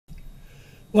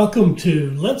Welcome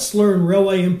to Let's Learn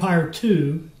Railway Empire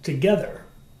 2 together.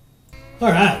 All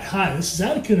right, hi, this is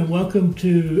Atticus, and welcome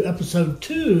to episode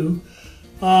 2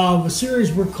 of a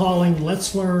series we're calling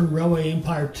Let's Learn Railway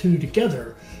Empire 2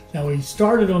 together. Now, we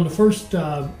started on the first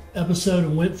episode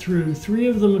and went through 3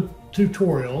 of the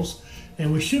tutorials,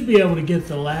 and we should be able to get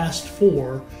the last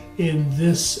 4 in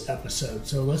this episode.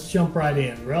 So let's jump right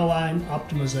in. Rail line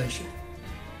optimization.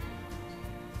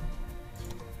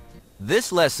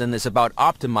 This lesson is about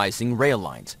optimizing rail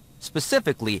lines,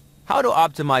 specifically how to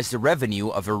optimize the revenue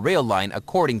of a rail line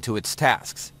according to its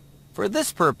tasks. For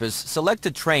this purpose, select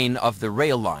a train of the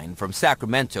rail line from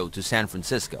Sacramento to San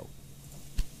Francisco.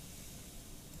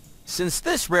 Since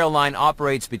this rail line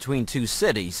operates between 2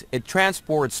 cities, it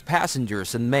transports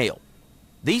passengers and mail.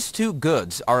 These 2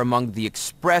 goods are among the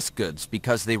express goods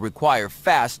because they require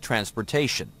fast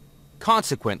transportation.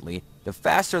 Consequently, the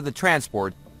faster the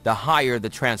transport, the higher the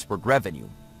transport revenue.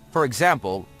 For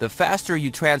example, the faster you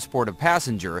transport a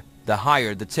passenger, the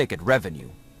higher the ticket revenue.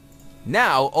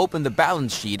 Now open the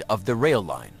balance sheet of the rail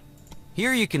line.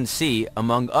 Here you can see,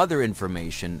 among other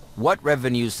information, what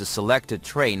revenues the selected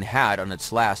train had on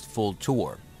its last full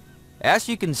tour. As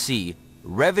you can see,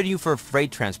 revenue for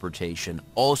freight transportation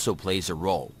also plays a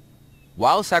role.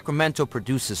 While Sacramento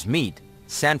produces meat,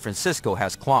 San Francisco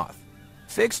has cloth.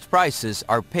 Fixed prices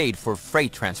are paid for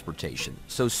freight transportation,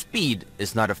 so speed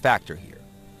is not a factor here.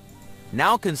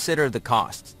 Now consider the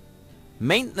costs.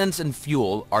 Maintenance and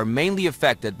fuel are mainly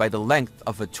affected by the length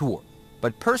of a tour,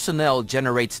 but personnel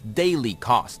generates daily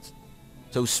costs,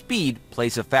 so speed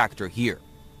plays a factor here.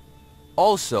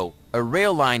 Also, a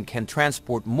rail line can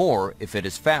transport more if it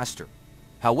is faster.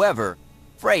 However,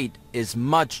 freight is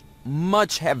much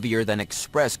heavier than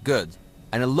express goods,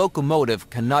 and a locomotive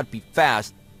cannot be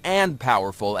fast and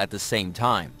powerful at the same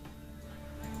time.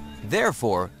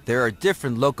 Therefore, there are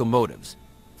different locomotives.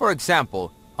 For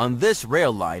example, on this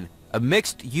rail line, a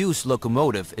mixed-use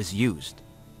locomotive is used.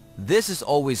 This is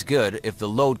always good if the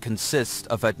load consists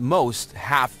of at most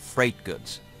half freight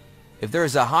goods. If there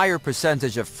is a higher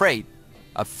percentage of freight,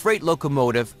 a freight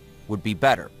locomotive would be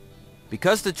better,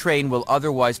 because the train will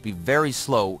otherwise be very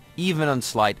slow even on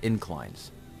slight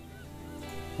inclines.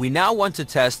 We now want to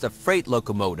test a freight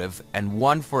locomotive and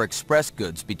one for express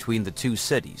goods between the 2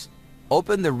 cities.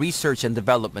 Open the Research and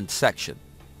Development section.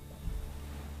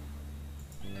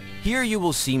 Here you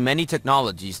will see many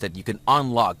technologies that you can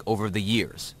unlock over the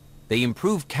years. They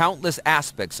improve countless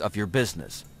aspects of your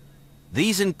business.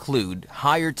 These include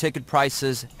higher ticket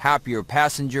prices, happier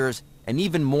passengers, and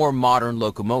even more modern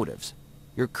locomotives.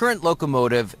 Your current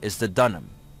locomotive is the Dunham.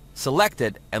 Select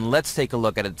it and let's take a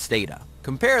look at its data.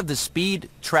 Compare the speed,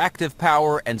 tractive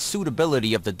power, and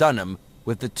suitability of the Dunham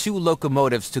with the 2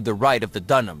 locomotives to the right of the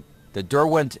Dunham, the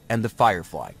Derwent and the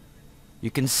Firefly.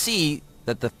 You can see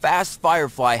that the fast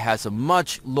Firefly has a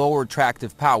much lower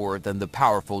tractive power than the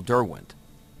powerful Derwent.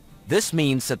 This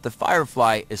means that the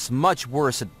Firefly is much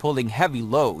worse at pulling heavy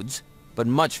loads, but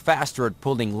much faster at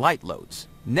pulling light loads.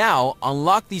 Now,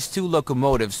 unlock these 2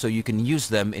 locomotives so you can use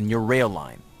them in your rail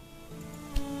line.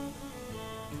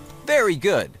 Very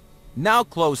good. Now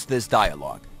close this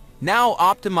dialog. Now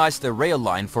optimize the rail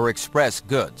line for express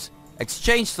goods.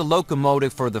 Exchange the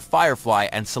locomotive for the Firefly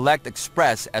and select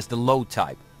Express as the load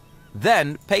type.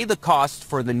 Then pay the cost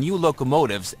for the new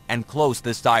locomotives and close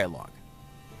this dialog.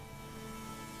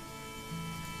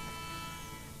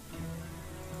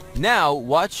 Now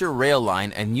watch your rail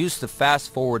line and use the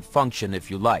fast forward function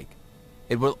if you like.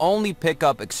 It will only pick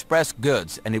up express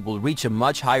goods and it will reach a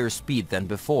much higher speed than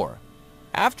before.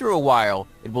 After a while,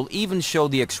 it will even show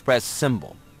the express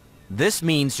symbol. This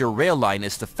means your rail line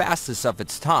is the fastest of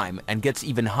its time and gets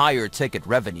even higher ticket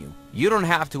revenue. You don't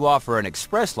have to offer an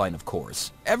express line, of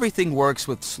course. Everything works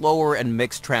with slower and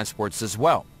mixed transports as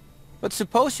well. But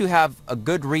suppose you have a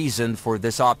good reason for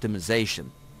this optimization.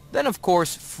 Then of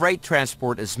course, freight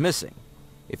transport is missing.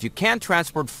 If you can't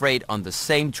transport freight on the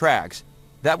same tracks,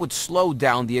 that would slow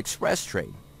down the express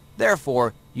train.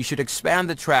 Therefore, you should expand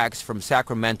the tracks from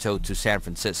Sacramento to San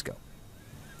Francisco.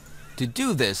 To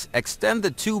do this, extend the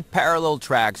 2 parallel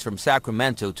tracks from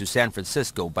Sacramento to San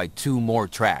Francisco by 2 more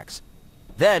tracks.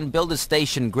 Then build a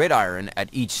station gridiron at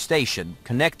each station,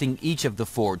 connecting each of the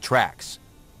 4 tracks.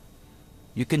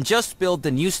 You can just build the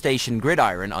new station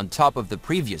gridiron on top of the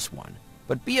previous one,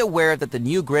 but be aware that the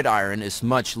new gridiron is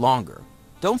much longer.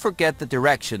 Don't forget the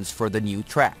directions for the new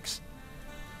tracks.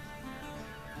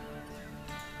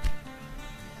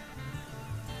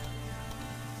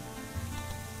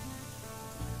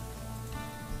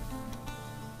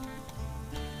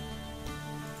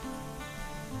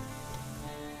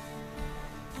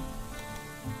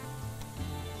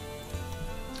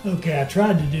 Okay, I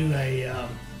tried to do a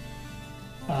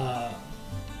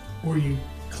where you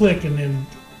click and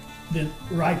then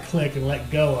right click and let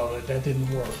go of it. That didn't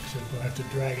work, so we'll have to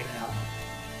drag it out.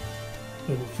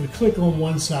 So if we click on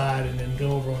one side and then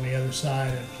go over on the other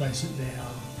side and place it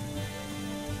down,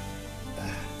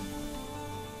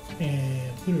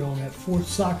 and put it on that fourth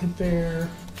socket there,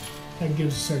 that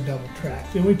gives us our double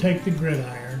track. Then we take the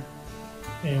gridiron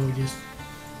and we just,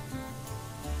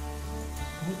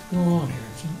 what's going on here?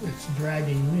 It's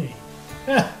dragging me.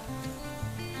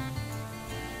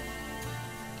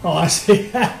 Oh, I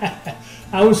see.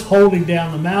 I was holding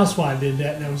down the mouse while I did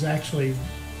that, and I was actually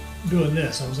doing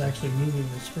this. I was actually moving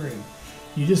the screen.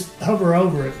 You just hover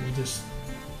over it and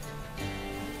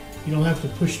you don't have to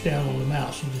push down on the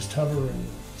mouse. You just hover and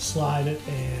slide it,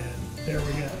 and there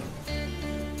we go.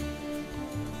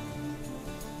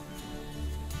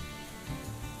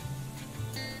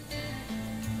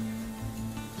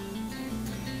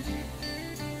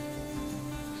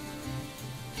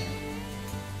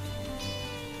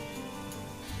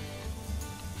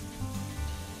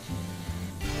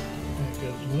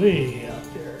 Way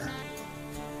out there.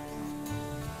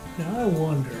 Now I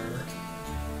wonder,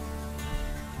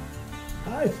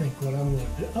 I think what I'm going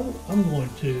to do, I'm going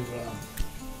to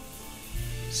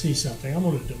see something. I'm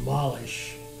going to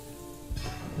demolish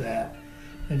that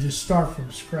and just start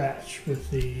from scratch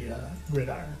with the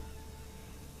gridiron,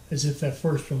 as if that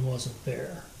first one wasn't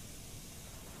there.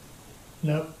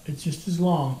 Nope, it's just as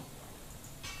long.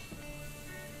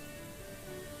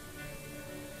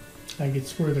 I think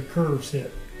it's where the curves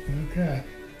hit. Okay.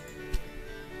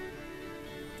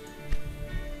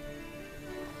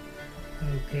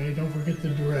 Okay, don't forget the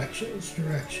directions.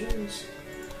 Directions.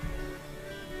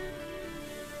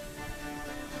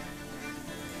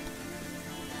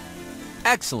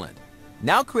 Excellent.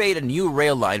 Now create a new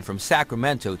rail line from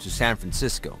Sacramento to San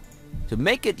Francisco. To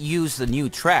make it use the new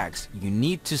tracks, you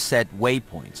need to set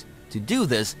waypoints. To do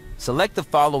this, select the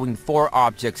following 4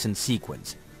 objects in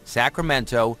sequence: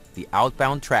 Sacramento, the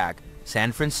outbound track;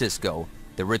 San Francisco,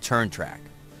 the return track.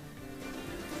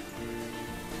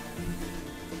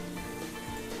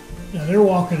 Now they're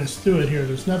walking us through it here.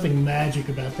 There's nothing magic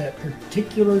about that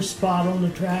particular spot on the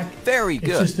track. Very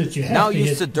good. It's just that you have now to use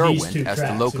hit the Derwent as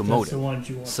the locomotive. the ones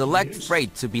you want Select to use.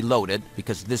 freight to be loaded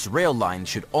because this rail line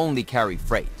should only carry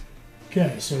freight.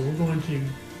 Okay, so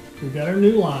we've got our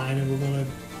new line, and we're going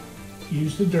to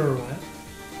use the Derwent,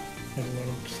 and we're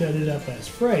going to set it up as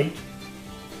freight,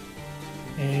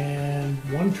 and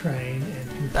one train and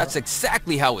 2 That's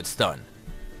exactly how it's done.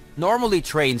 Normally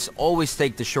trains always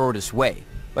take the shortest way,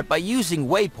 but by using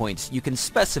waypoints you can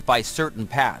specify certain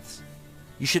paths.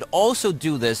 You should also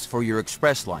do this for your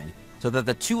express line so that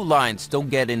the 2 lines don't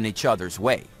get in each other's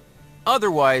way.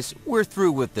 Otherwise, we're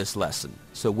through with this lesson,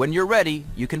 so when you're ready,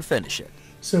 you can finish it.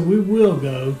 So we will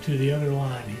go to the other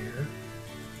line here.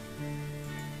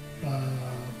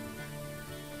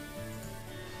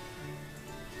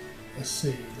 Let's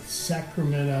see, it's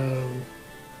Sacramento.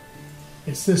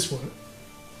 It's this one.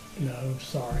 No,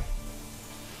 sorry.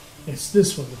 It's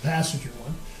this one, the passenger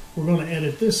one. We're going to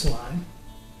edit this line,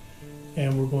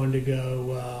 and we're going to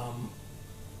go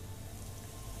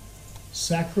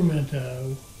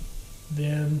Sacramento,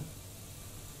 then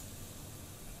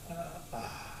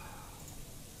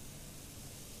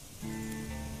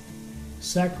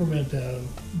Sacramento,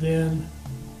 then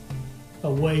a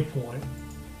waypoint,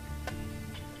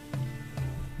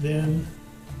 then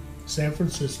San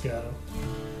Francisco,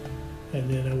 and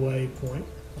then a waypoint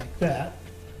like that,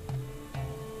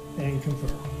 and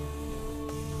confirm.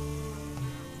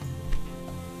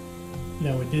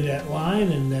 Now we did that line,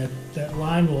 and that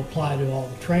line will apply to all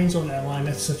the trains on that line.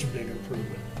 That's such a big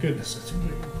improvement. Goodness, that's a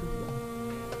big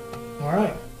improvement. All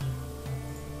right,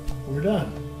 we're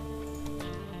done.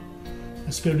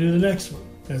 Let's go do the next one.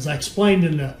 As I explained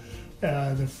in the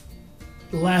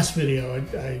last video,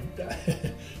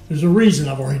 there's a reason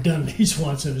I've already done these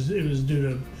once. It was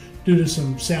due to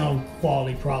some sound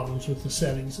quality problems with the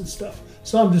settings and stuff.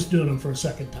 So I'm just doing them for a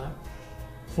second time.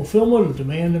 Fulfillment of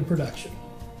demand and production.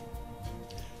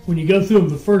 When you go through them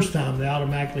the first time, they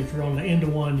automatically, if you're on the end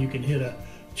of one, you can hit a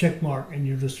check mark and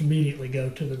you just immediately go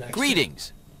to the next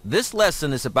Greetings! This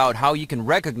lesson is about how you can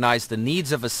recognize the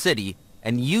needs of a city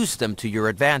and use them to your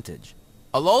advantage.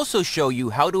 I'll also show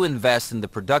you how to invest in the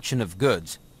production of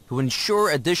goods to ensure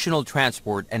additional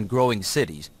transport and growing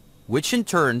cities, which in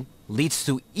turn leads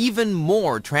to even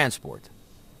more transport.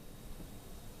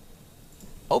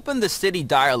 Open the city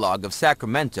dialog of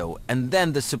Sacramento and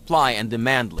then the supply and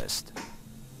demand list.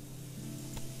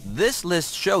 This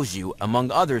list shows you, among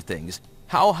other things,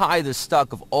 how high the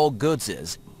stock of all goods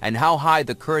is and how high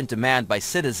the current demand by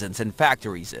citizens and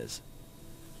factories is.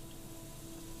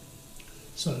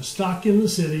 So stock in the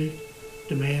city,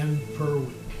 demand per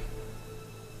week.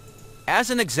 As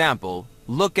an example,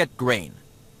 look at grain.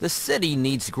 The city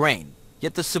needs grain,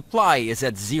 yet the supply is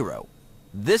at zero.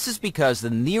 This is because the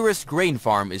nearest grain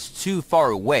farm is too far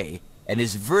away and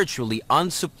is virtually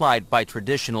unsupplied by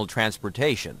traditional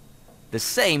transportation. The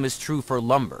same is true for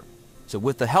lumber. So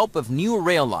with the help of new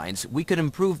rail lines, we could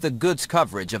improve the goods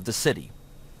coverage of the city.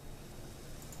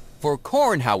 For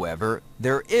corn, however,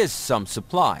 there is some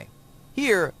supply.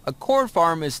 Here, a corn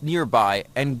farm is nearby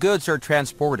and goods are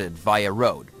transported via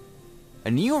road.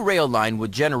 A new rail line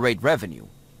would generate revenue,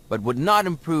 but would not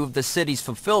improve the city's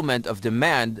fulfillment of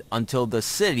demand until the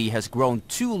city has grown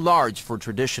too large for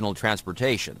traditional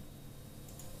transportation.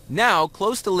 Now,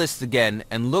 close the list again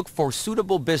and look for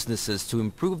suitable businesses to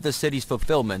improve the city's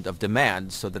fulfillment of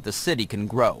demand so that the city can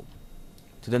grow.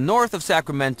 To the north of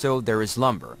Sacramento, there is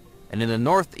lumber, and in the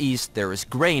northeast, there is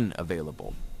grain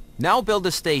available. Now build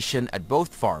a station at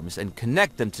both farms and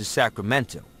connect them to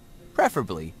Sacramento,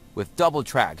 preferably with double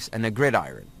tracks and a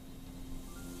gridiron.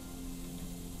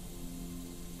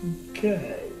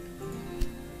 Okay.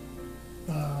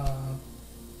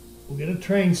 We'll get a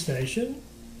train station.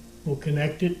 We'll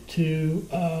connect it to,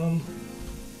 gotta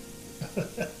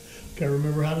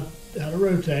remember how to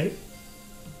rotate.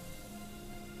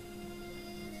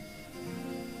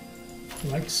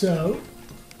 Like so.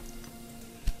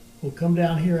 We'll come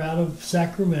down here out of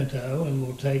Sacramento and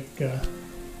we'll take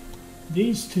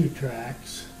these two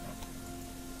tracks.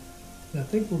 And I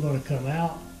think we're going to come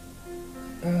out,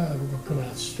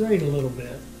 straight a little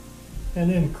bit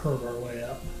and then curve our way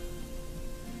up.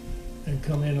 And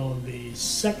come in on the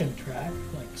second track,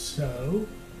 like so.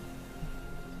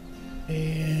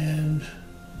 And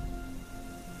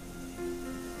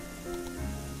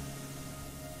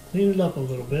clean it up a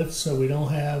little bit so we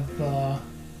don't have, oh,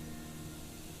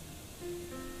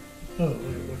 wait,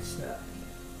 what's that?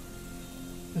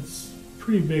 That's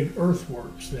pretty big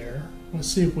earthworks there. Let's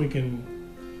see if we can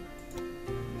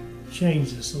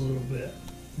change this a little bit.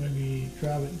 Maybe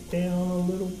drive it down a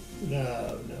little.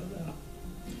 No.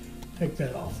 Take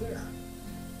that off there.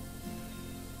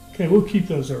 Okay, we'll keep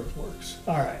those earthworks.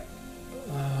 All right.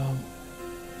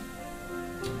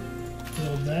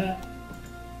 Build that.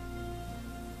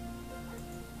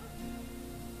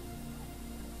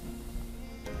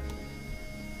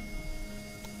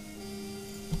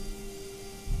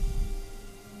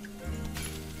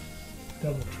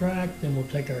 Double track, then we'll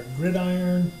take our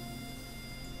gridiron.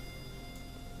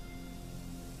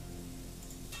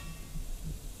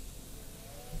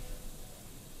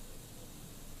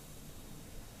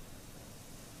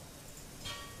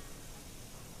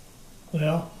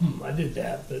 Well, I did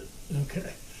that, but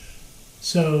okay.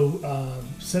 So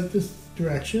set the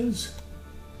directions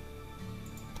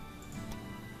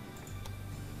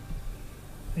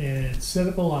and set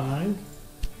up a line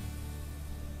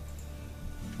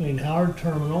between Howard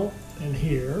Terminal and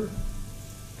here.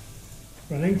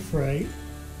 Running freight,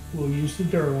 we'll use the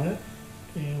Derwent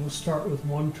and we'll start with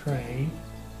one train.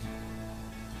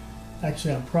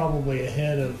 Actually, I'm probably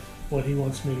ahead of what he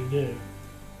wants me to do.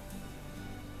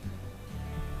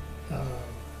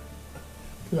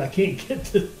 Because I can't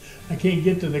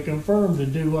get to the confirm to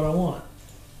do what I want.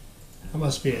 I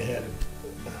must be ahead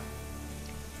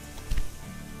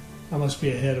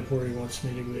of where he wants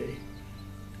me to be.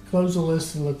 Close the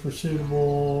list and look for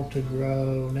suitable to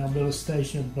grow. Now build a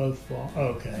station of both farms.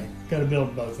 Okay, got to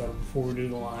build both of them before we do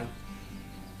the line.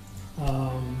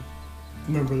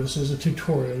 Remember, this is a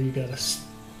tutorial. You got to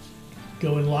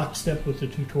go in lockstep with the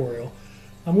tutorial.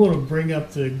 I'm going to bring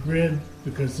up the grid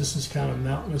because this is kind of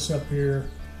mountainous up here.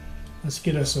 Let's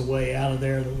get us a way out of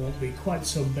there that won't be quite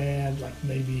so bad, like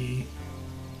maybe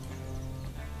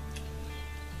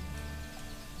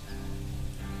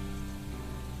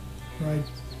right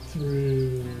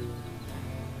through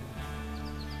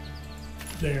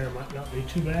there. Might not be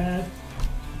too bad.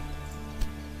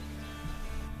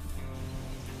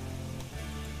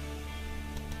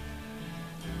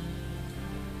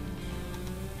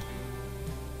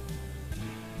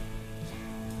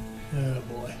 Oh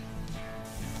boy.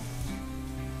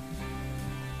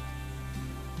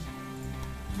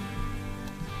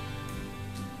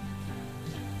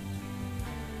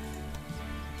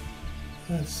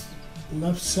 That's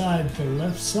left side to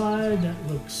left side. That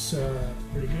looks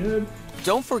pretty good.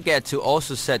 Don't forget to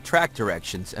also set track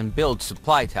directions and build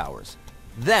supply towers.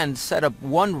 Then set up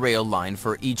one rail line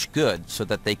for each good so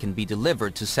that they can be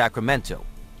delivered to Sacramento.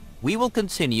 We will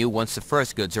continue once the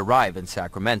first goods arrive in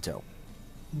Sacramento.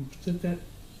 Set that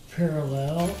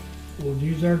parallel. We'll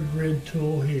use our grid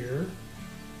tool here.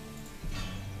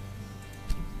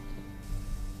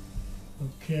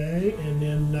 Okay, and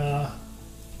then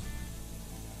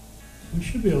we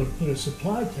should be able to put a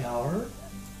supply tower,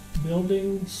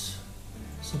 buildings,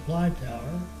 supply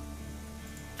tower,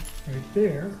 right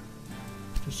there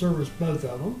to service both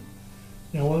of them.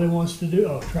 Now what they want us to do,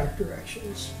 oh, track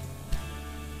directions.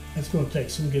 That's going to take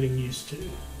some getting used to.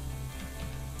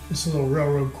 This little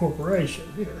railroad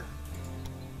corporation here.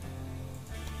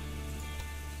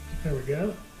 There we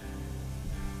go.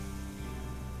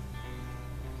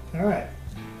 All right.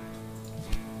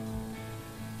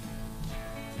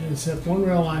 And set one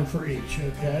rail line for each,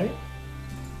 okay?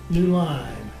 New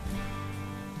line.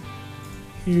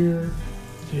 Here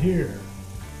to here.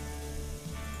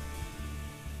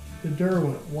 The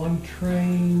Derwent, one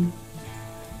train,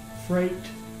 freight,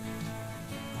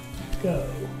 go.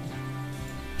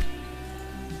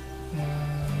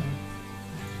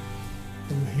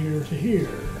 From here to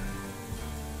here.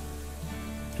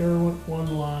 Derwent,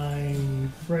 one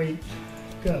line, freight,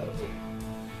 go.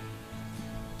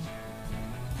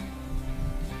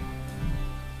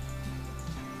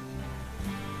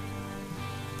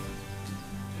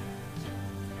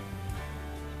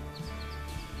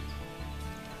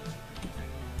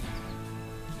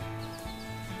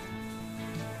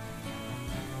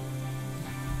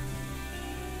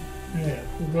 Yeah,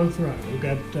 we're both running. We've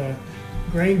got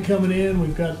grain coming in,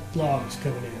 we've got logs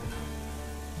coming in.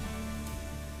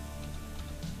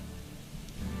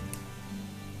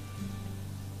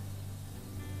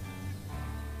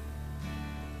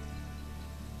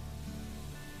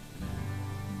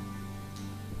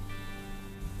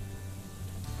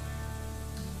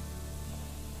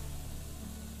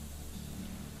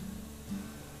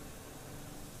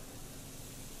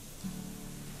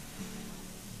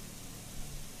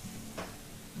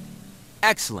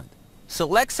 Excellent.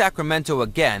 Select Sacramento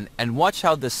again and watch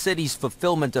how the city's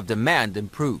fulfillment of demand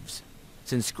improves.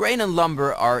 Since grain and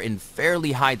lumber are in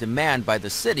fairly high demand by the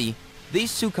city,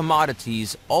 these two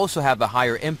commodities also have a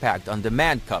higher impact on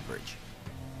demand coverage.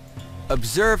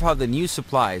 Observe how the new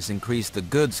supplies increase the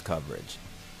goods coverage.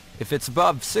 If it's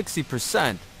above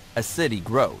 60%, a city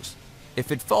grows.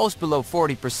 If it falls below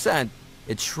 40%,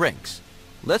 it shrinks.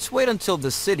 Let's wait until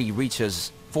the city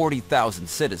reaches 40,000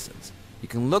 citizens. You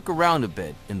can look around a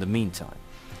bit in the meantime.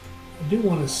 I do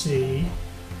want to see,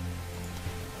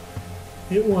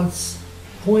 it wants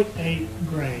 0.8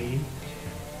 grain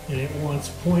and it wants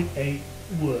 0.8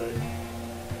 wood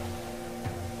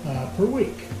per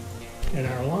week. And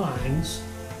our lines,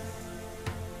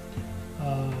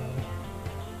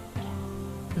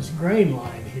 this grain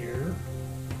line here,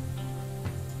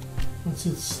 what's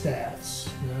its stats?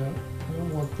 No, I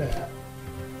don't want that.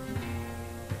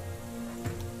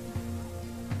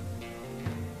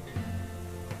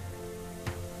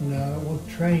 No, I want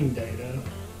train data.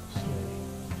 So,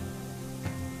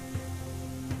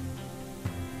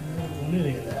 I don't want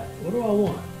any of that. What do I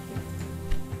want?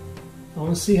 I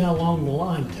want to see how long the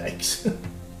line takes.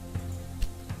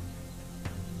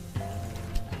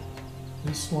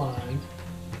 This line.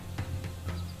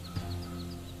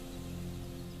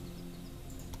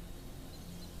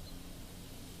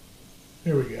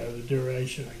 There we go, the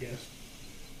duration, I guess.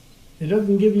 It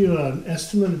doesn't give you an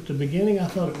estimate at the beginning. I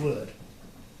thought it would.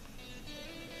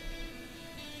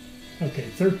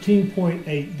 Okay,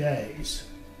 13.8 days.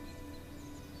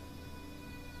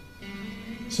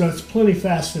 So it's plenty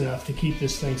fast enough to keep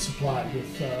this thing supplied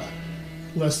with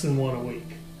less than one a week.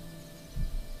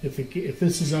 If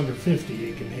this is under 50,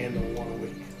 it can handle one a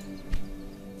week.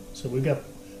 So we've got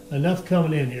enough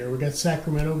coming in here. We've got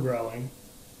Sacramento growing.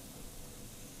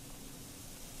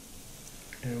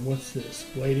 And what's this?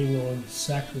 Waiting on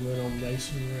Sacramento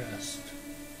Mason Rest.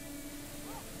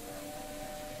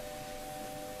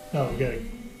 Oh, we got a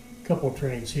couple of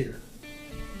trains here.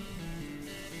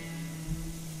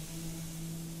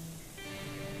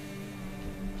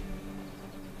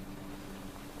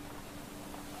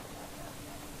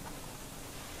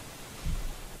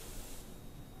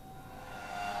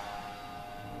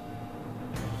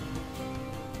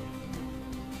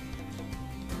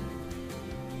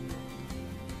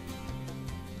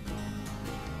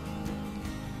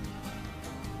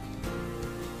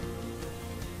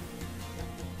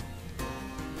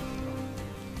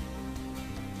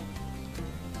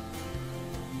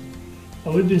 I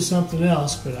would do something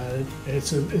else, but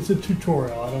it's a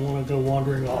tutorial. I don't want to go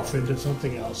wandering off into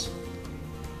something else.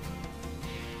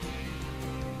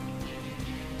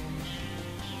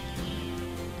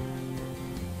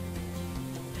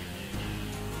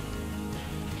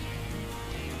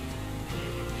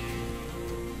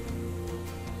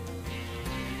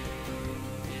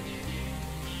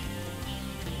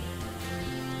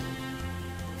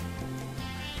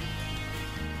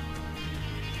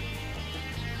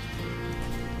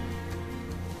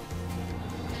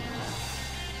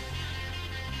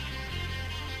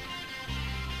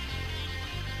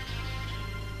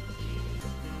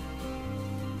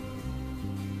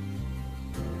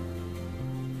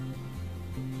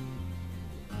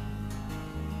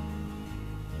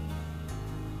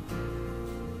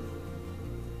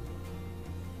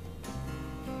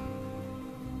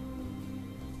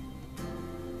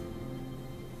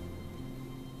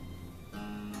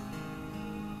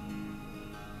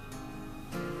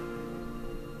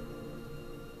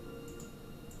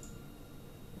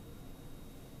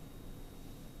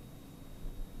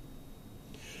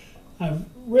 I've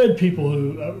read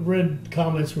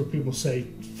comments where people say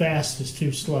fast is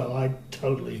too slow. I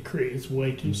totally agree. It's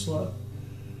way too slow.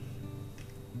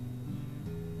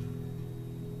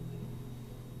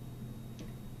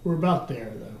 We're about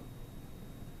there, though.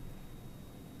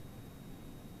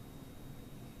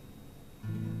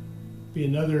 Be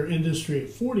another industry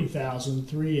at 40,000,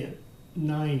 3 at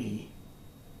 90.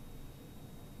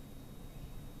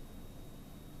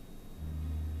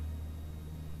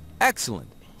 Excellent.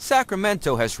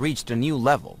 Sacramento has reached a new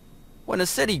level. When a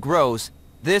city grows,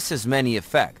 this has many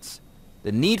effects.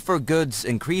 The need for goods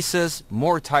increases,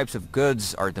 more types of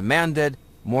goods are demanded,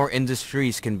 more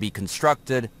industries can be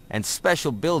constructed, and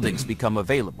special buildings become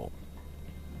available.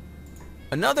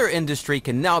 Another industry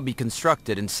can now be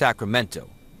constructed in Sacramento.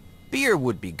 Beer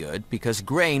would be good because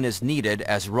grain is needed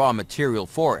as raw material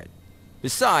for it.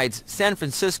 Besides, San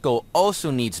Francisco also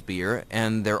needs beer,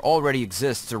 and there already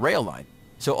exists a rail line.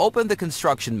 So open the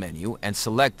construction menu and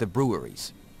select the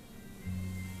breweries.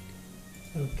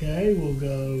 Okay, we'll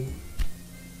go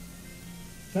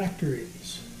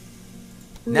factories.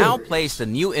 Now place the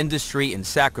new industry in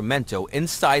Sacramento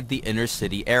inside the inner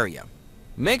city area.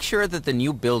 Make sure that the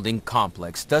new building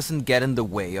complex doesn't get in the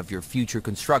way of your future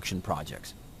construction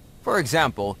projects. For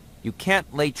example, you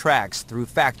can't lay tracks through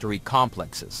factory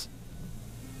complexes.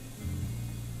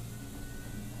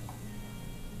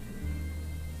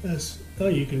 Oh,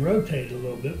 you can rotate it a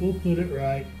little bit. We'll put it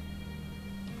right.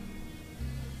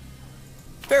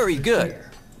 Very good.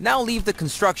 Now leave the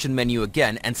construction menu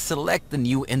again and select the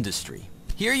new industry.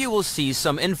 Here you will see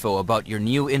some info about your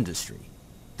new industry.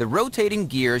 The rotating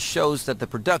gear shows that the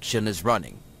production is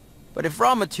running. But if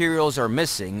raw materials are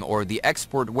missing or the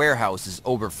export warehouse is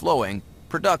overflowing,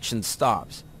 production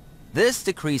stops. This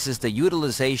decreases the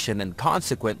utilization and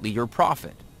consequently your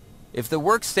profit. If the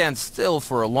work stands still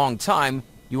for a long time,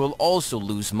 you will also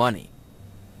lose money.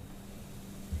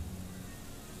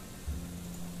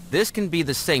 This can be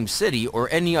the same city or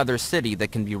any other city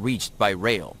that can be reached by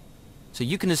rail. So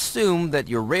you can assume that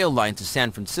your rail line to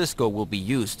San Francisco will be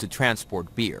used to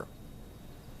transport beer.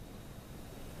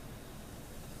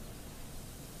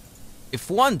 If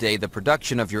one day the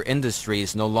production of your industry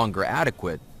is no longer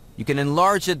adequate, you can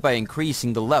enlarge it by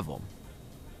increasing the level.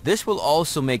 This will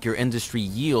also make your industry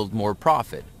yield more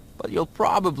profit, but you'll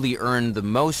probably earn the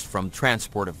most from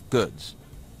transport of goods.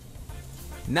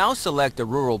 Now select a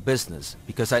rural business,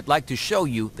 because I'd like to show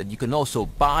you that you can also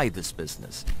buy this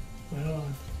business. Well,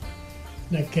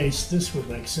 in that case, this would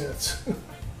make sense.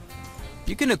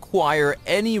 You can acquire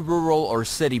any rural or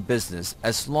city business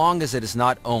as long as it is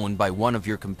not owned by one of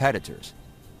your competitors.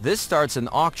 This starts an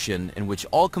auction in which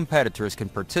all competitors can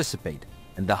participate,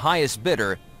 and the highest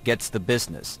bidder gets the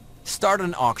business. Start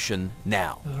an auction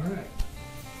now. All right.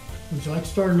 Would you like to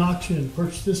start an auction and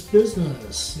purchase this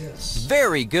business? Yes.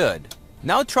 Very good.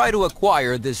 Now try to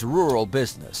acquire this rural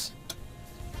business.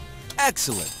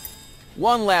 Excellent.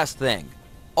 One last thing.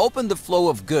 Open the flow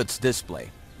of goods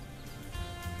display.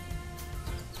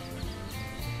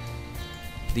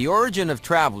 The origin of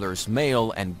travelers,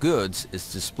 mail, and goods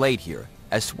is displayed here,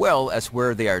 as well as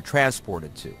where they are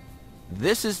transported to.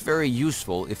 This is very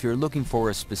useful if you're looking for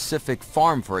a specific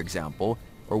farm, for example,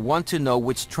 or want to know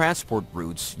which transport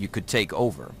routes you could take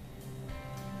over.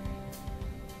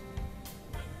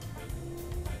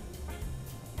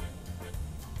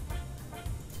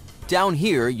 Down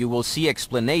here, you will see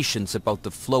explanations about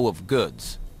the flow of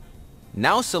goods.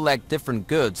 Now select different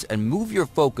goods and move your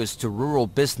focus to rural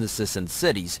businesses and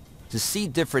cities to see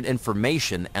different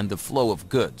information and the flow of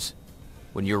goods.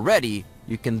 When you're ready,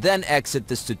 you can then exit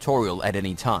this tutorial at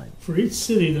any time. For each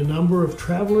city, the number of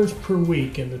travelers per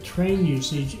week and the train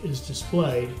usage is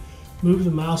displayed. Move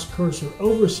the mouse cursor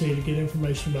over a city to get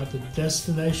information about the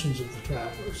destinations of the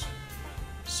travelers.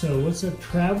 So what's that?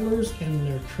 Travelers and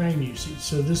their train usage.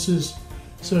 So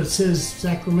it says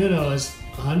Sacramento has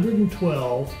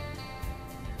 112,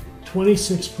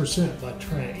 26% by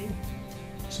train.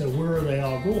 So where are they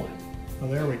all going? Well,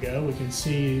 there we go. We can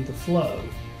see the flow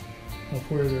of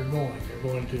where they're going.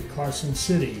 They're going to Carson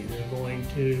City. They're going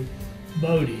to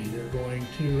Bodie. They're going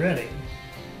to Redding.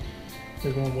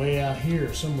 They're going way out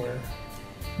here somewhere,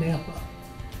 Nampa.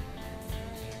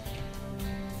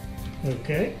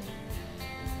 Okay.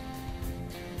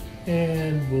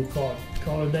 And we'll call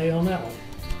it a day on that one.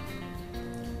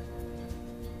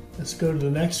 Let's go to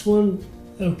the next one.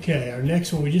 Okay, our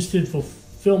next one, we just did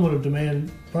fulfillment of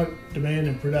demand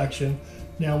and production.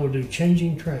 Now we'll do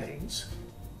changing trains.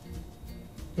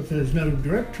 If there's no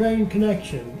direct train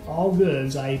connection, all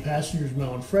goods, i.e. passengers,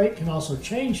 mail, and freight, can also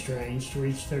change trains to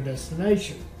reach their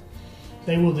destination.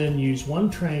 They will then use one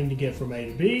train to get from A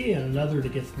to B and another to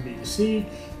get from B to C.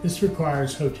 This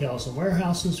requires hotels and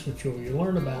warehouses, which you'll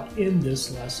learn about in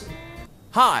this lesson.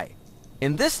 Hi!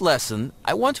 In this lesson,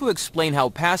 I want to explain how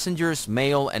passengers,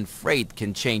 mail, and freight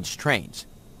can change trains.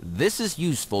 This is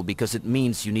useful because it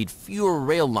means you need fewer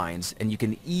rail lines and you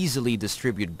can easily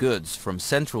distribute goods from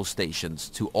central stations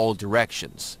to all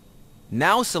directions.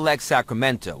 Now select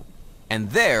Sacramento, and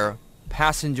there,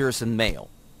 passengers and mail.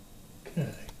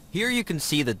 Okay. Here you can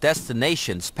see the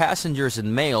destinations passengers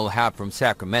and mail have from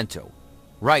Sacramento.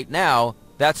 Right now,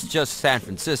 that's just San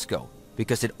Francisco,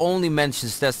 because it only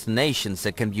mentions destinations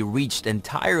that can be reached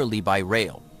entirely by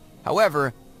rail.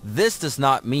 However, this does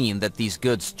not mean that these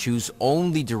goods choose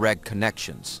only direct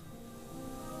connections.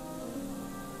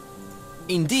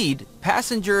 Indeed,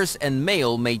 passengers and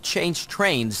mail may change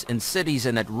trains in cities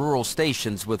and at rural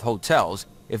stations with hotels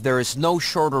if there is no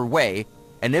shorter way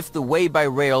and if the way by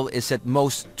rail is at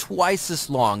most twice as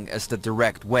long as the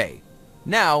direct way.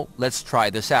 Now, let's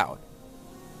try this out.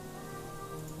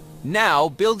 Now,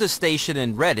 build a station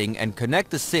in Reading and connect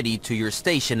the city to your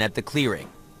station at the clearing.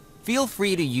 Feel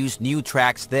free to use new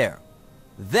tracks there.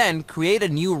 Then, create a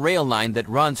new rail line that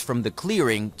runs from the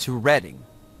clearing to Reading.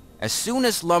 As soon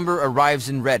as lumber arrives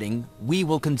in Reading, we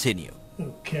will continue.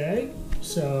 Okay,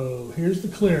 so here's the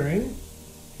clearing.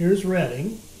 Here's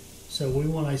Reading. So we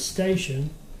want a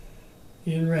station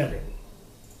in Reading.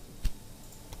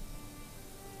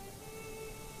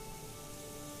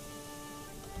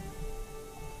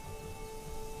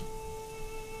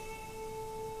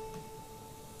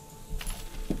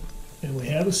 And we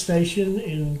have a station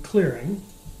in clearing,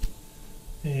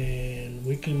 and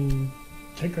we can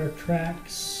take our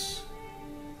tracks.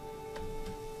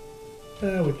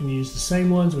 We can use the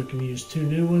same ones. We can use two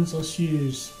new ones. Let's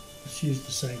use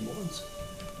the same ones.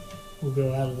 We'll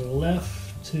go out of the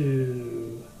left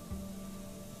to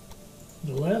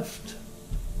the left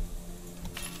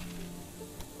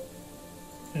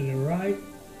and the right.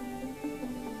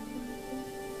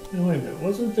 Now wait a minute,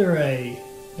 wasn't there a...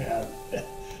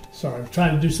 sorry, I'm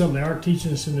trying to do something they aren't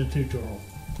teaching us in the tutorial.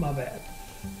 My bad.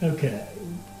 Okay.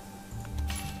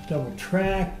 Double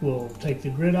track, we'll take the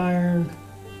gridiron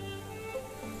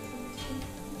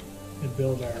and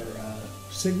build our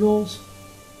signals.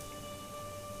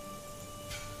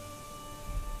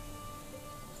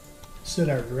 Set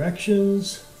our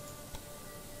directions.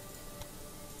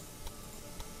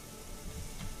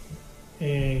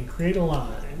 And create a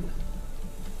line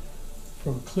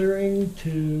from clearing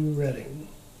to Reading.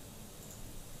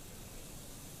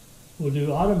 We'll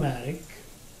do automatic.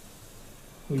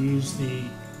 We'll use the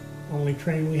only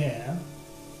train we have.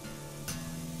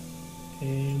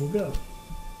 And we'll go.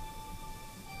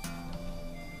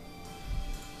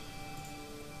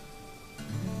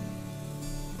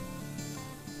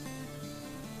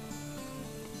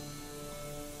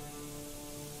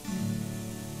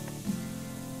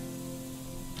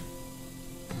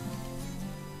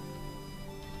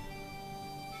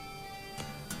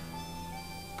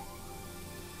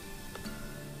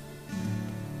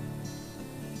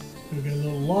 We've got a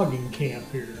little logging camp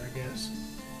here, I guess.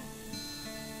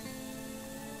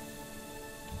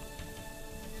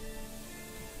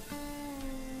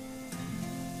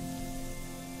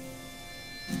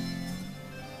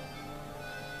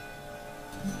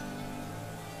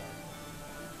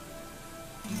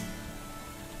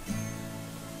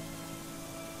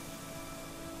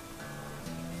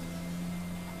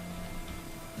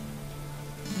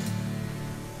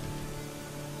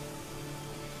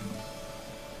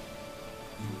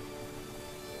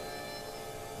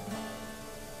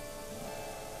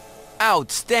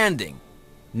 Outstanding!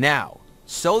 Now,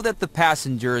 so that the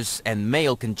passengers and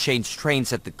mail can change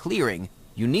trains at the clearing,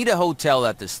 you need a hotel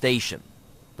at the station.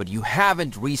 But you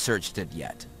haven't researched it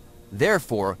yet.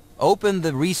 Therefore, open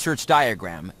the research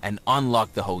diagram and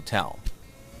unlock the hotel.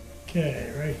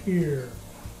 Okay, right here.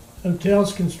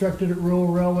 Hotels constructed at rural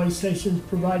railway stations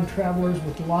provide travelers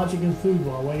with lodging and food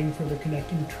while waiting for their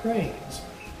connecting trains.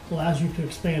 Allows you to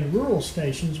expand rural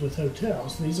stations with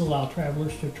hotels. These allow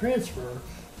travelers to transfer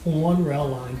from one rail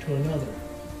line to another.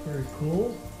 Very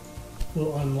cool.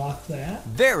 We'll unlock that.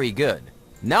 Very good.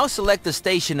 Now select the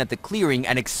station at the clearing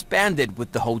and expand it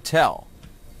with the hotel.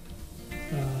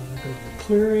 Go to the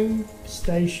clearing,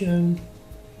 station.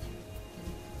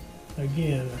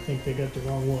 Again, I think they got the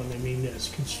wrong one. They mean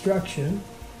this. Construction.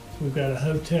 We've got a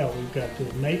hotel. We've got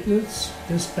the maintenance,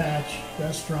 dispatch,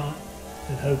 restaurant,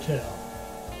 and hotel.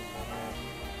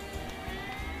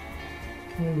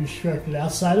 Restricted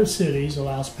outside of cities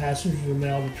allows passengers and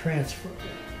mail to transfer.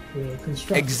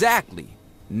 Exactly.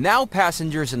 Now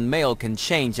passengers and mail can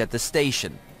change at the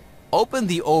station. Open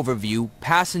the overview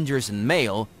Passengers and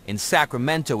Mail in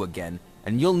Sacramento again,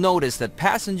 and you'll notice that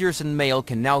passengers and mail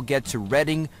can now get to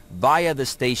Redding via the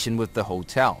station with the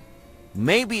hotel.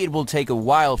 Maybe it will take a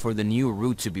while for the new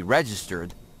route to be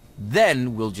registered,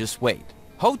 then we'll just wait.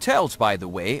 Hotels, by the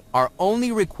way, are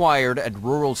only required at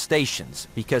rural stations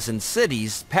because in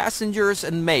cities, passengers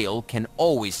and mail can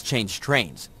always change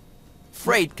trains.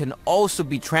 Freight can also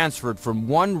be transferred from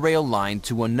one rail line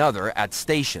to another at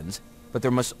stations, but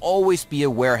there must always be a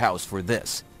warehouse for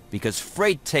this because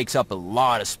freight takes up a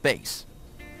lot of space.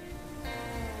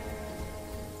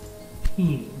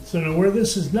 So now where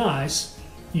this is nice,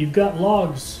 you've got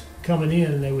logs coming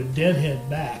in and they would deadhead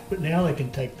back, but now they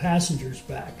can take passengers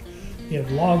back. You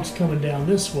have logs coming down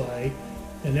this way,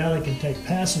 and now they can take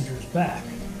passengers back.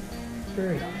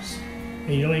 Very nice.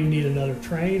 And you don't even need another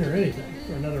train or anything,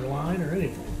 or another line or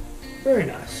anything. Very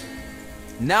nice.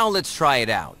 Now let's try it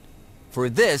out. For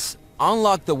this,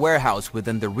 unlock the warehouse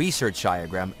within the research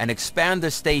diagram and expand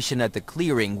the station at the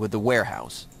clearing with the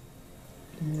warehouse.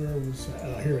 Where was that?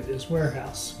 Oh, here it is,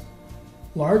 warehouse.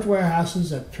 Large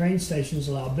warehouses at train stations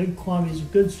allow big quantities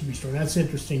of goods to be stored. That's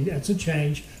interesting. That's a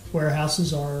change.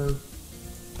 Warehouses are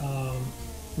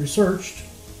researched.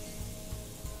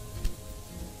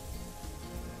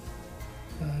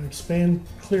 Expand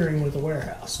clearing with the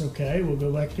warehouse. Okay, we'll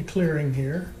go back to clearing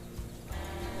here.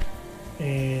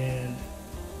 And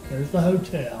there's the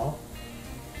hotel.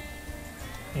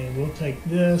 And we'll take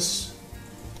this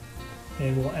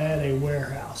and we'll add a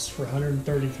warehouse for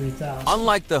 $133,000.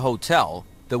 Unlike the hotel,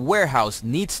 the warehouse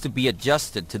needs to be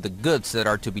adjusted to the goods that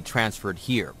are to be transferred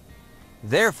here.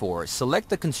 Therefore, select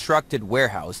the constructed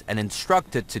warehouse and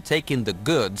instruct it to take in the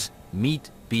goods, meat,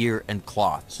 beer, and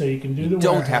cloth. So you can do the warehouse. You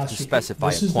don't have to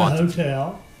specify a quantity. This is the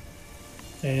hotel,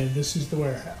 and this is the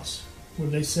warehouse.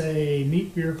 Would they say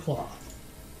meat, beer, cloth?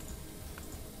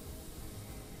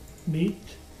 Meat,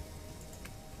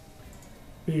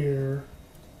 beer,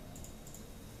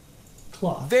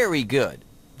 cloth. Very good.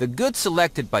 The goods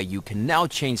selected by you can now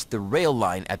change the rail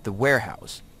line at the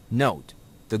warehouse. Note,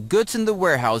 the goods in the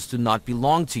warehouse do not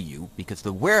belong to you because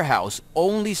the warehouse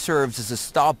only serves as a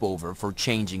stopover for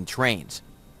changing trains.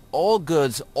 All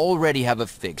goods already have a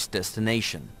fixed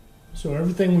destination. So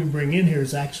everything we bring in here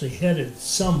is actually headed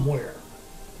somewhere.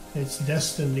 It's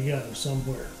destined to go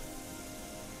somewhere.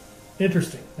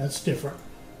 Interesting. That's different.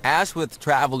 As with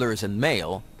travelers and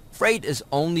mail, freight is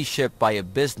only shipped by a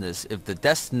business if the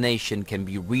destination can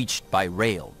be reached by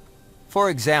rail. For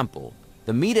example,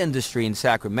 the meat industry in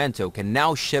Sacramento can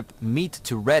now ship meat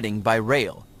to Redding by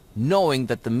rail, knowing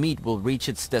that the meat will reach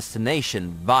its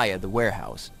destination via the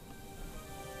warehouse.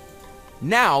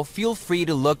 Now, feel free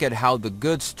to look at how the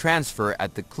goods transfer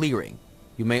at the clearing.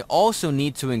 You may also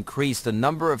need to increase the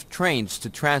number of trains to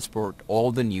transport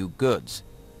all the new goods.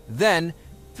 Then,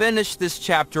 finish this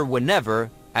chapter whenever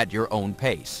at your own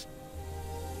pace.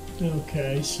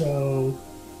 Okay, so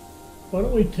why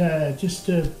don't we, just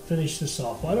to finish this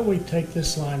off, why don't we take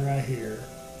this line right here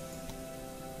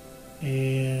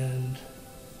and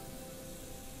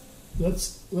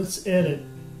let's edit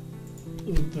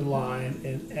the line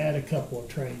and add a couple of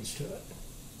trains to it.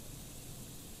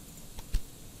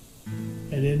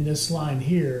 And in this line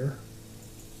here,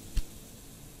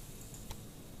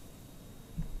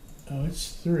 oh,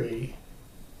 it's 3.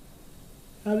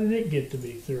 How did it get to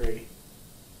be 3?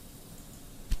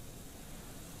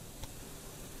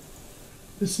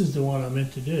 This is the one I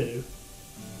meant to do.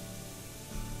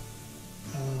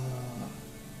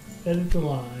 Edit the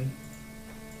line.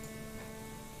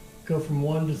 Go from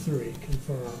 1 to 3.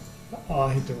 Confirm. Oh,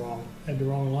 I had the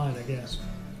wrong line, I guess.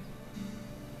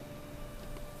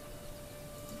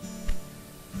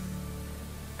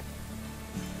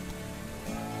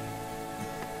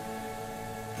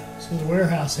 So the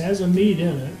warehouse has a meat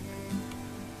in it.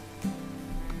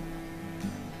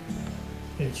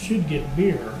 It should get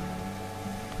beer,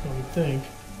 I would think,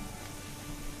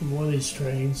 from one of these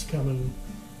trains coming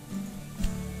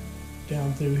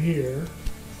down through here.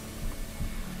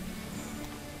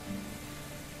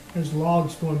 There's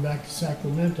logs going back to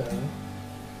Sacramento.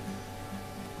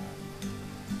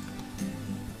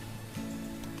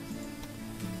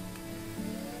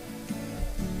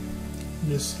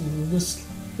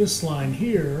 This line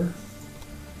here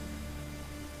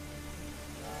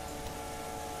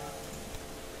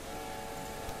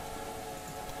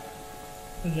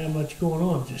isn't that much going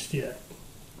on just yet.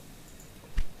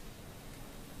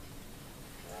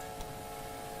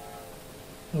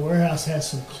 The warehouse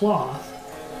has some cloth.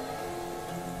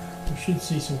 We should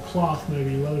see some cloth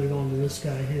maybe loaded onto this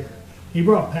guy here. He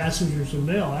brought passengers and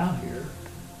mail out here.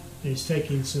 He's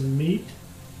taking some meat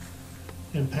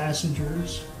and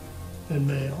passengers and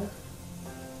mail.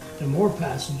 and more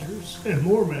passengers and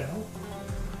more mail.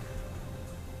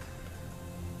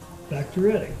 Back to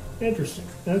Reading. Interesting.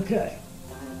 Okay.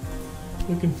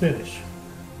 We can finish.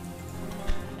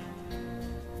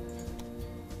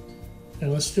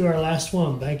 And let's do our last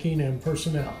one, banking and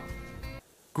personnel.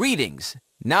 Greetings.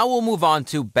 Now we'll move on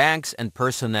to banks and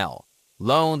personnel,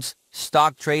 loans,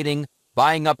 stock trading,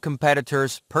 buying up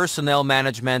competitors, personnel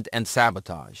management, and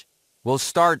sabotage. We'll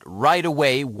start right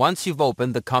away once you've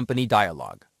opened the company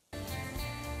dialog.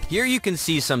 Here you can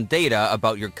see some data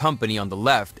about your company on the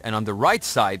left, and on the right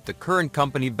side the current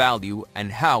company value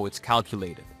and how it's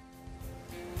calculated.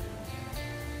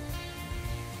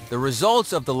 The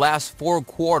results of the last 4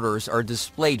 quarters are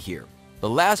displayed here. The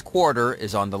last quarter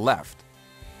is on the left.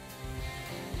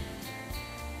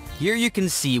 Here you can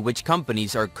see which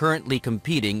companies are currently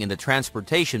competing in the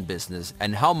transportation business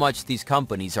and how much these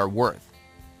companies are worth.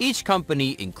 Each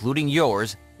company, including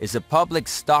yours, is a public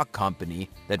stock company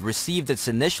that received its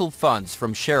initial funds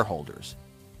from shareholders.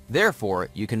 Therefore,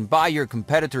 you can buy your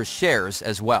competitors' shares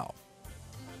as well.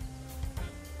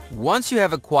 Once you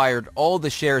have acquired all the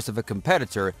shares of a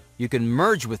competitor, you can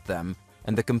merge with them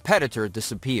and the competitor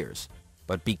disappears.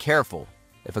 But be careful.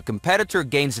 If a competitor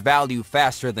gains value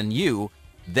faster than you,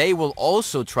 they will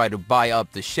also try to buy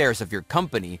up the shares of your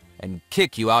company and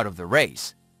kick you out of the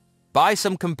race. Buy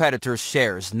some competitors'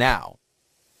 shares now.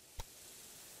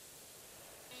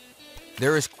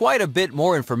 There is quite a bit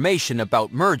more information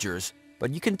about mergers,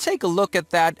 but you can take a look at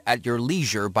that at your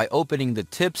leisure by opening the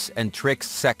Tips and Tricks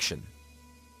section.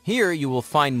 Here you will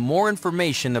find more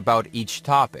information about each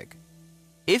topic.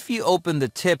 If you open the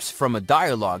tips from a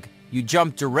dialog, you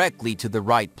jump directly to the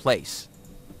right place.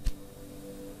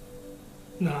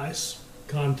 Nice.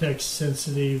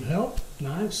 Context-sensitive help.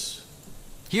 Nice.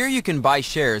 Here you can buy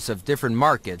shares of different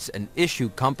markets and issue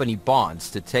company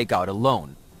bonds to take out a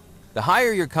loan. The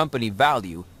higher your company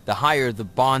value, the higher the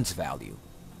bond's value.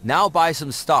 Now buy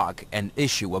some stock and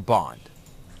issue a bond.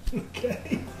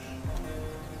 Okay.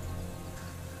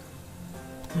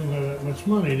 We don't have that much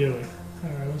money, do we?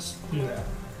 All right, let's do that.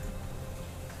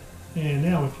 And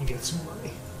now we can get some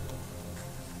money.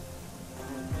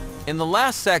 In the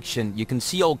last section, you can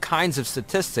see all kinds of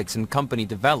statistics and company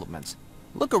developments.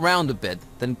 Look around a bit,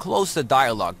 then close the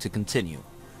dialog to continue.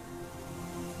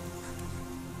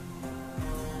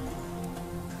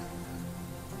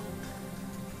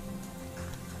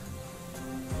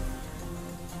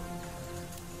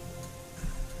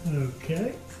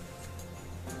 Okay.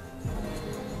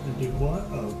 Do what?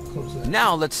 Oh, close that.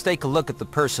 Now let's take a look at the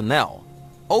personnel.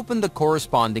 Open the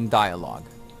corresponding dialog.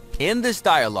 In this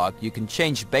dialog, you can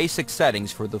change basic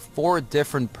settings for the 4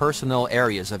 different personnel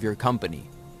areas of your company.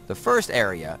 The first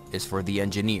area is for the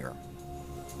engineer.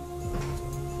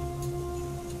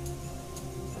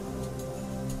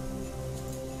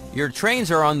 Your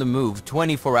trains are on the move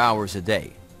 24 hours a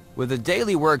day. With a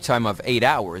daily work time of 8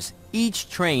 hours, each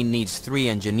train needs 3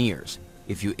 engineers.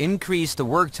 If you increase the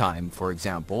work time, for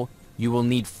example, you will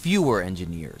need fewer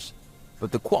engineers,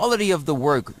 but the quality of the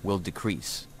work will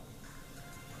decrease.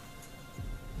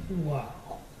 Wow.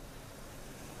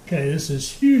 Okay, this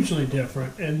is hugely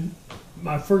different, and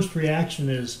my first reaction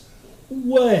is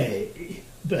way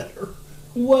better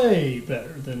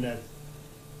than that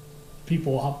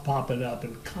people popping up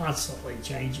and constantly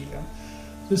changing them.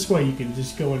 This way you can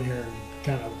just go in here and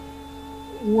kind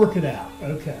of work it out.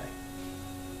 Okay.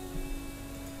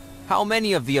 How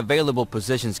many of the available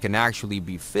positions can actually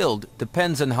be filled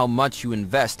depends on how much you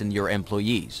invest in your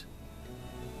employees.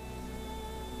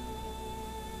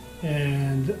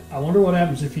 And I wonder what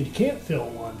happens if you can't fill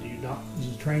one. Do you not?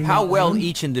 Does the train How not well run?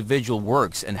 each individual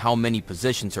works and how many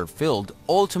positions are filled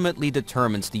ultimately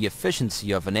determines the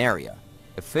efficiency of an area.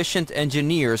 Efficient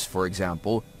engineers, for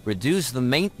example, reduce the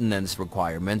maintenance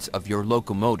requirements of your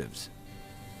locomotives.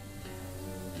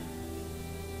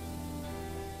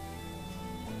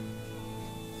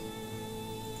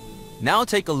 Now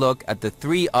take a look at the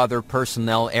 3 other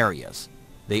personnel areas.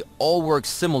 They all work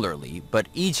similarly, but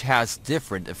each has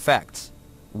different effects.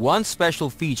 One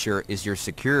special feature is your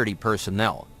security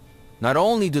personnel. Not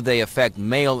only do they affect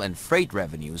mail and freight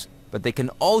revenues, but they can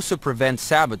also prevent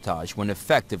sabotage when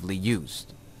effectively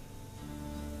used.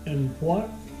 And what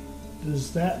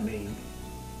does that mean?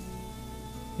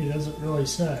 He doesn't really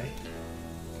say.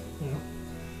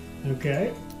 No.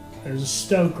 Okay. There's a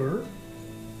stoker.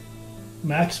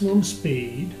 Maximum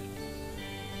speed.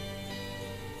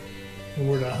 And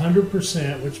we're at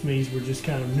 100%, which means we're just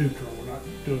kind of neutral. We're not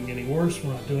doing any worse.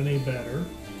 We're not doing any better.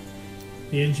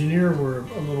 The engineer, we're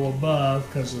a little above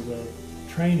because of the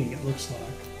training, it looks like.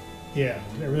 Yeah,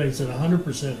 everything's at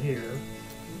 100% here.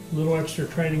 A little extra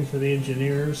training for the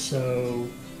engineers, so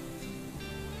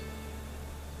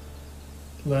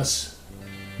less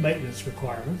maintenance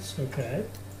requirements. Okay.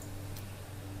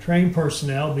 Train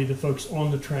personnel be the folks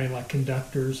on the train, like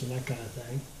conductors and that kind of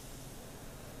thing.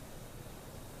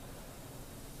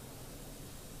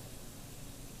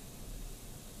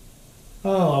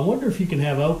 Oh, I wonder if you can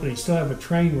have openings, still have a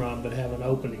train run, but have an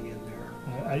opening in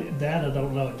there. That I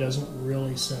don't know. It doesn't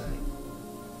really say.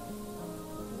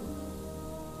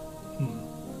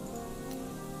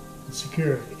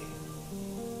 Security.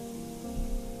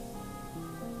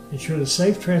 Ensure the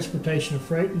safe transportation of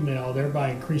freight and mail, thereby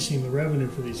increasing the revenue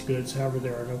for these goods. However,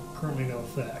 there are currently no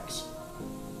effects.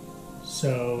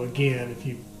 So again, if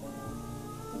you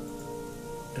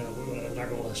we're not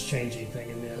going to let us change anything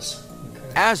in this.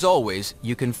 Okay. As always,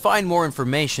 you can find more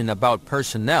information about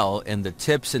personnel in the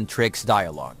Tips and Tricks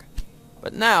dialogue.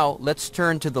 But now, let's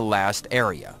turn to the last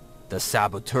area, the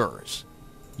saboteurs.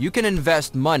 You can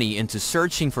invest money into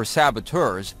searching for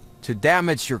saboteurs to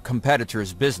damage your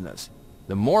competitor's business.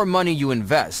 The more money you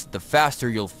invest, the faster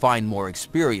you'll find more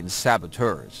experienced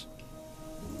saboteurs.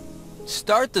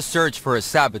 Start the search for a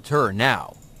saboteur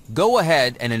now. Go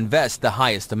ahead and invest the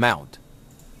highest amount.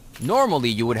 Normally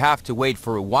you would have to wait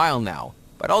for a while now,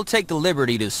 but I'll take the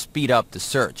liberty to speed up the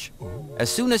search.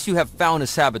 As soon as you have found a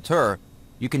saboteur,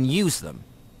 you can use them.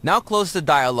 Now close the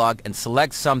dialogue and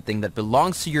select something that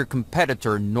belongs to your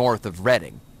competitor north of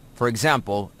Reading. For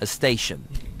example, a station.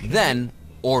 Then,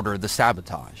 order the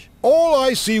sabotage. All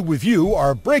I see with you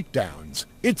are breakdowns.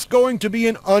 It's going to be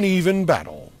an uneven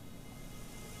battle.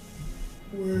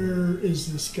 Where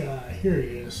is this guy? Here he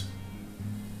is.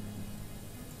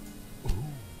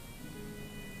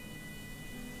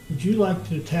 Would you like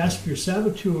to task your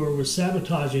saboteur with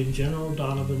sabotaging General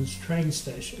Donovan's train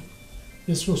station?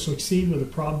 This will succeed with a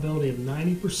probability of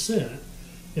 90%.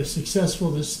 If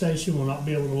successful, this station will not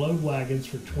be able to load wagons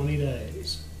for 20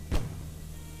 days.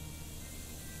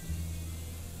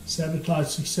 Sabotage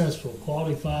successful.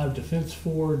 Quality 5, defense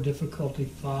 4, difficulty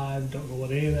 5. Don't know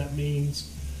what any of that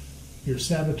means. Your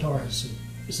saboteur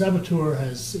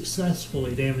has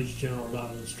successfully damaged General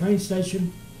Donovan's train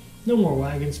station. No more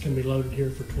wagons can be loaded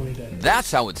here for 20 days.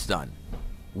 That's how it's done.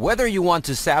 Whether you want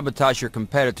to sabotage your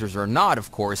competitors or not,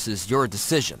 of course, is your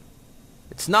decision.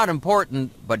 It's not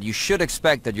important, but you should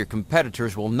expect that your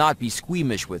competitors will not be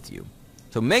squeamish with you.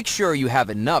 So make sure you have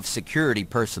enough security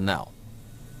personnel.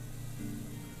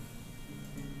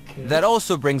 Okay. That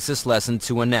also brings this lesson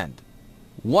to an end.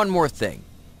 One more thing.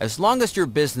 As long as your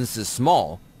business is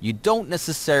small, you don't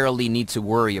necessarily need to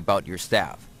worry about your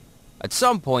staff. At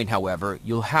some point, however,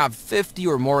 you'll have 50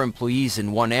 or more employees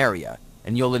in one area,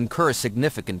 and you'll incur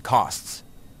significant costs.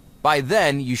 By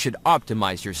then, you should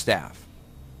optimize your staff.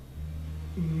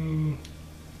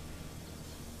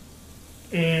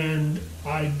 And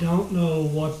I don't know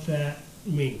what that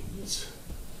means.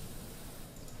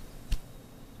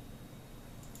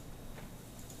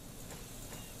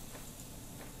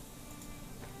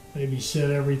 Maybe set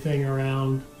everything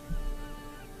around.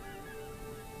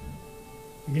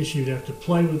 I guess you'd have to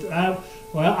play with.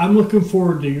 Well, I'm looking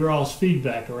forward to your all's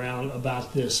feedback around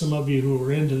about this. Some of you who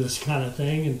are into this kind of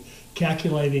thing and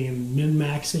calculating and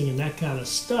min-maxing and that kind of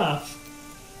stuff,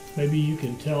 maybe you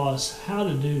can tell us how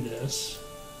to do this.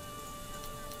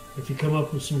 If you come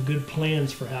up with some good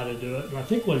plans for how to do it. And I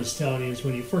think what he's telling you is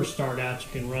when you first start out,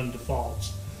 you can run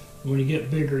defaults. And when you get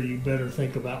bigger, you better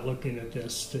think about looking at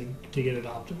this to get it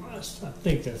optimized. I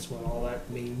think that's what all that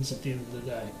means at the end of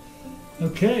the day.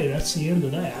 Okay, that's the end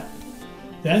of that.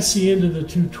 That's the end of the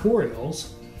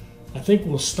tutorials. I think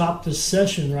we'll stop this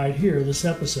session right here, this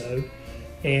episode.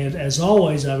 And as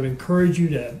always, I would encourage you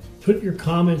to put your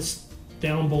comments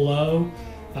down below.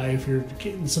 If you're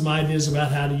getting some ideas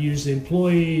about how to use the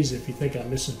employees, if you think I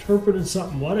misinterpreted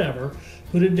something, whatever,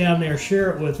 put it down there,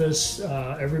 share it with us.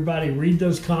 Everybody read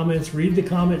those comments, read the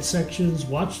comment sections,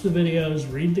 watch the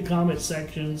videos, read the comment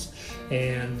sections,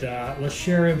 and let's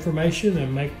share information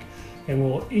and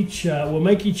we'll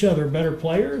make each other better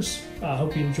players. I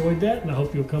hope you enjoyed that, and I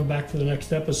hope you'll come back for the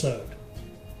next episode.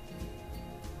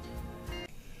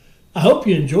 I hope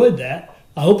you enjoyed that.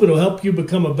 I hope it'll help you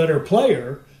become a better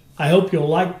player. I hope you'll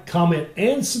like, comment,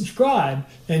 and subscribe,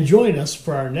 and join us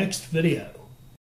for our next video.